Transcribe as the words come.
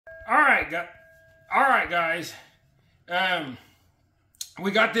All right, guys.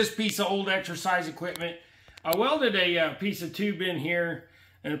 We got this piece of old exercise equipment. I welded a piece of tube in here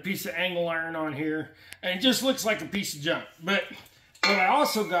and a piece of angle iron on here, and it just looks like a piece of junk. But what I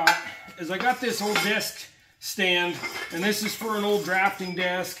also got is I got this old desk stand, and this is for an old drafting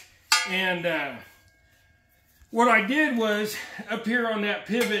desk. And what I did was, up here on that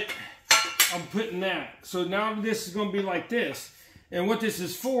pivot, I'm putting that. So now this is going to be like this. And what this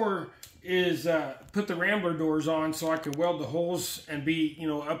is for is put the Rambler doors on so I can weld the holes and be, you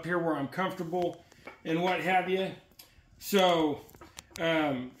know, up here where I'm comfortable and what have you. So,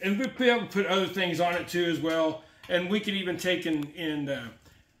 and we'll be able to put other things on it too as well. And we could even take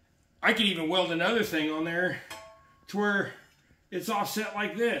I could even weld another thing on there to where it's offset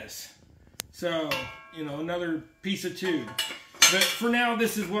like this. So, you know, another piece of tube. But for now,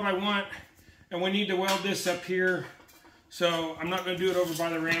 this is what I want. And we need to weld this up here. So I'm not going to do it over by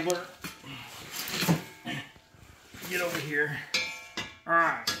the Rambler. Get over here. All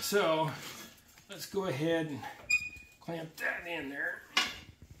right, so let's go ahead and clamp that in there.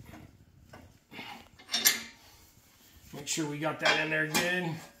 Make sure we got that in there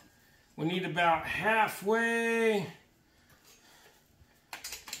good. We need about halfway.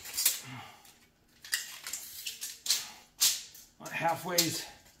 Halfway's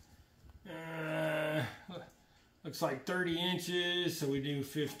looks like 30 inches, so we do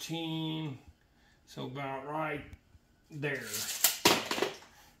 15, so about right there.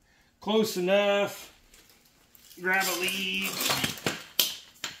 Close enough. Grab a lead.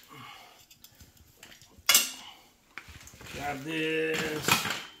 Grab this,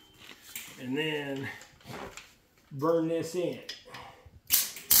 and then burn this in.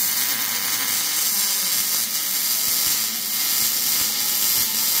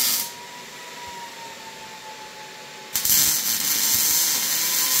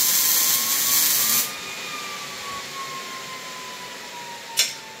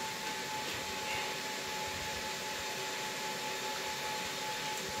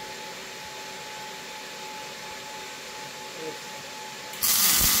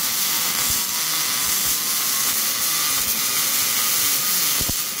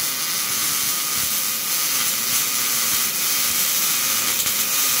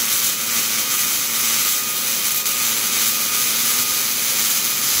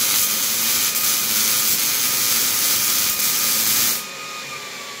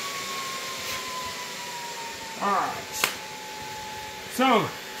 Alright, so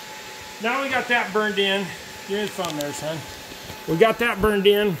now we got that burned in. Get his phone there, son. We got that burned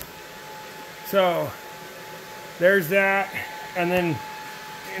in. So there's that, and then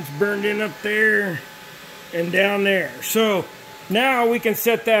it's burned in up there and down there. So now we can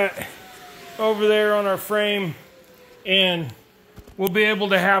set that over there on our frame, and we'll be able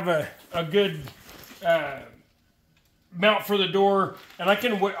to have a good mount for the door. And I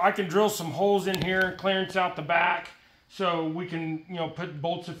can drill some holes in here, clearance out the back, so we can, you know, put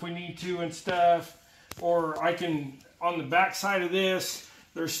bolts if we need to and stuff. Or I can, on the back side of this,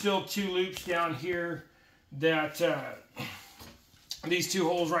 there's still 2 loops down here that these 2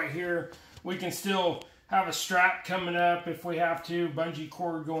 holes right here, we can still have a strap coming up if we have to, bungee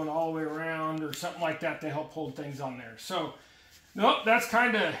cord going all the way around or something like that to help hold things on there. So nope, that's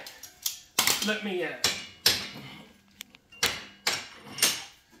kind of, let me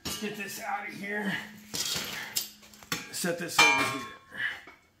get this out of here, set this over here.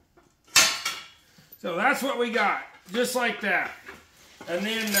 So that's what we got, just like that. And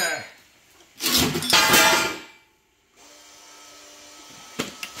then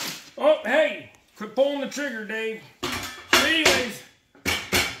oh, hey, quit pulling the trigger, Dave. But anyways,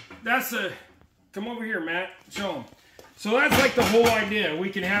 that's come over here, Matt, show them. So that's like the whole idea. We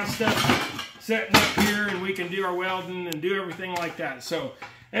can have stuff setting up here, and we can do our welding and do everything like that. So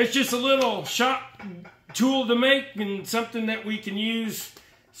it's just a little shop tool to make and something that we can use.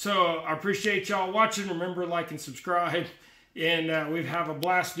 So I appreciate y'all watching. Remember, like and subscribe. And we have a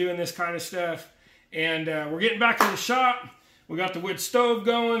blast doing this kind of stuff. And we're getting back to the shop. We got the wood stove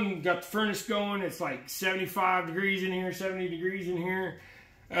going. Got the furnace going. It's like 75 degrees in here, 70 degrees in here.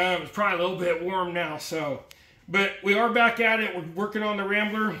 It's probably a little bit warm now. So, but we are back at it. We're working on the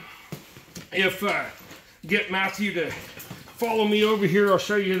Rambler. If get Matthew to follow me over here, I'll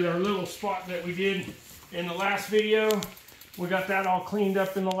show you our little spot that we did in the last video. We got that all cleaned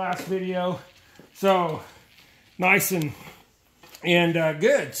up in the last video. So nice and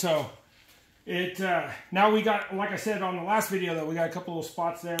good. So it now we got, like I said on the last video, though, we got a couple little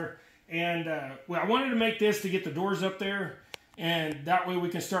spots there. And well, I wanted to make this to get the doors up there. And that way we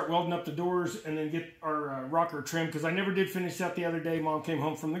can start welding up the doors and then get our rocker trimmed, because I never did finish that the other day. Mom came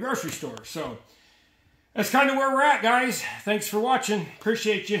home from the grocery store. So that's kind of where we're at, guys. Thanks for watching.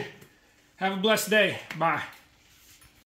 Appreciate you. Have a blessed day. Bye.